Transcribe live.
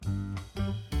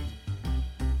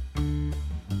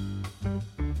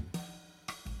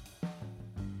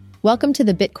Welcome to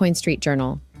the Bitcoin Street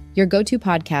Journal, your go-to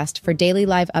podcast for daily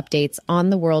live updates on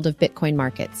the world of Bitcoin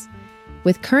markets.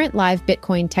 With current live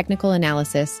Bitcoin technical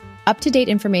analysis, up-to-date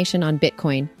information on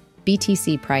Bitcoin,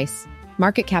 BTC price,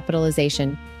 market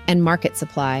capitalization, and market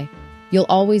supply, you'll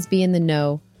always be in the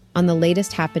know on the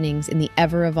latest happenings in the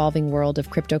ever-evolving world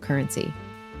of cryptocurrency.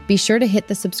 Be sure to hit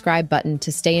the subscribe button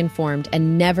to stay informed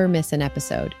and never miss an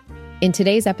episode. In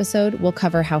today's episode, we'll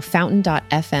cover how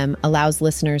Fountain.fm allows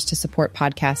listeners to support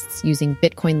podcasts using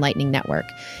Bitcoin Lightning Network,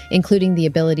 including the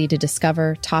ability to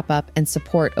discover, top up, and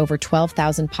support over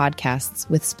 12,000 podcasts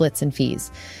with splits and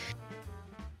fees.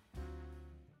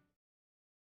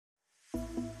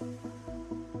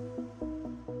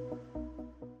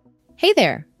 Hey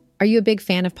there! Are you a big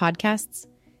fan of podcasts?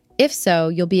 If so,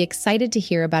 you'll be excited to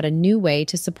hear about a new way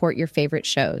to support your favorite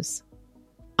shows.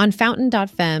 On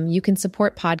Fountain.fm, you can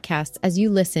support podcasts as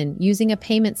you listen using a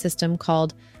payment system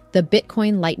called the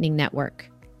Bitcoin Lightning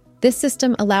Network. This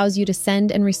system allows you to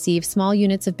send and receive small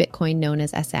units of Bitcoin known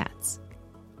as sats.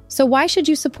 So why should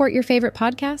you support your favorite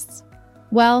podcasts?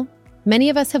 Well, many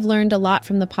of us have learned a lot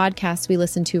from the podcasts we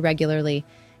listen to regularly,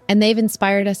 and they've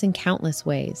inspired us in countless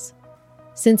ways.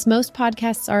 Since most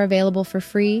podcasts are available for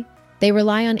free, they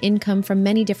rely on income from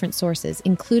many different sources,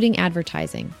 including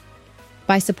advertising.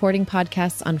 By supporting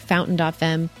podcasts on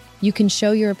Fountain.fm, you can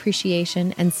show your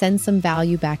appreciation and send some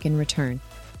value back in return.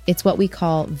 It's what we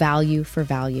call value for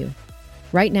value.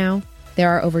 Right now, there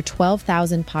are over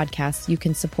 12,000 podcasts you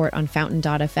can support on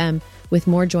Fountain.fm, with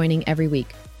more joining every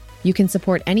week. You can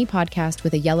support any podcast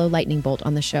with a yellow lightning bolt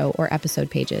on the show or episode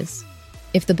pages.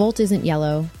 If the bolt isn't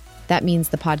yellow, that means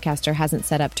the podcaster hasn't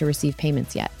set up to receive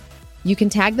payments yet. You can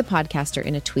tag the podcaster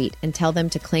in a tweet and tell them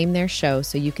to claim their show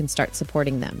so you can start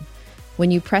supporting them. When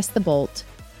you press the bolt,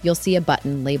 you'll see a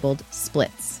button labeled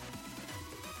Splits.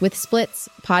 With Splits,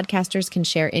 podcasters can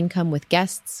share income with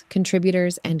guests,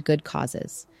 contributors, and good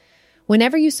causes.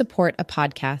 Whenever you support a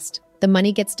podcast, the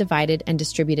money gets divided and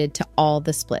distributed to all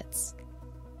the splits.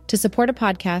 To support a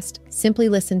podcast, simply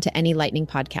listen to any Lightning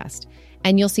podcast,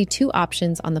 and you'll see two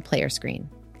options on the player screen: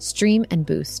 Stream and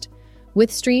Boost.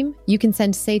 With Stream, you can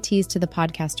send sats to the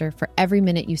podcaster for every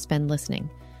minute you spend listening.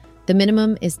 The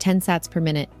minimum is 10 sats per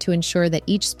minute to ensure that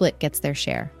each split gets their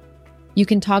share. You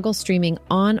can toggle streaming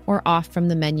on or off from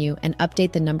the menu and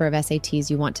update the number of sats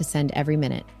you want to send every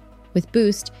minute. With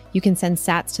Boost, you can send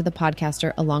sats to the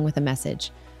podcaster along with a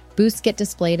message. Boosts get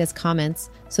displayed as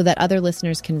comments so that other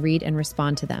listeners can read and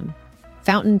respond to them.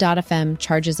 Fountain.fm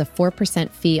charges a 4%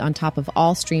 fee on top of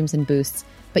all streams and boosts,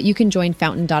 but you can join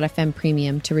Fountain.fm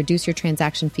Premium to reduce your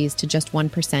transaction fees to just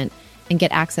 1% and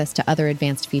get access to other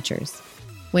advanced features.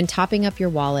 When topping up your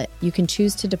wallet, you can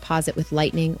choose to deposit with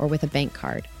Lightning or with a bank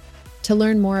card. To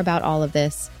learn more about all of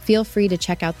this, feel free to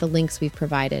check out the links we've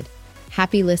provided.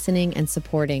 Happy listening and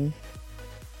supporting.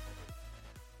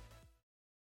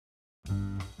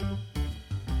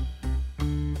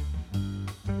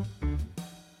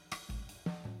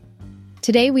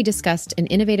 Today, we discussed an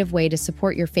innovative way to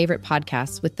support your favorite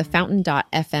podcasts with the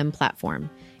Fountain.fm platform,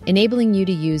 enabling you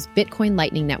to use Bitcoin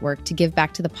Lightning Network to give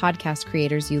back to the podcast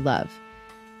creators you love.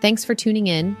 Thanks for tuning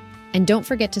in, and don't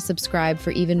forget to subscribe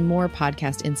for even more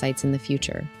podcast insights in the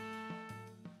future.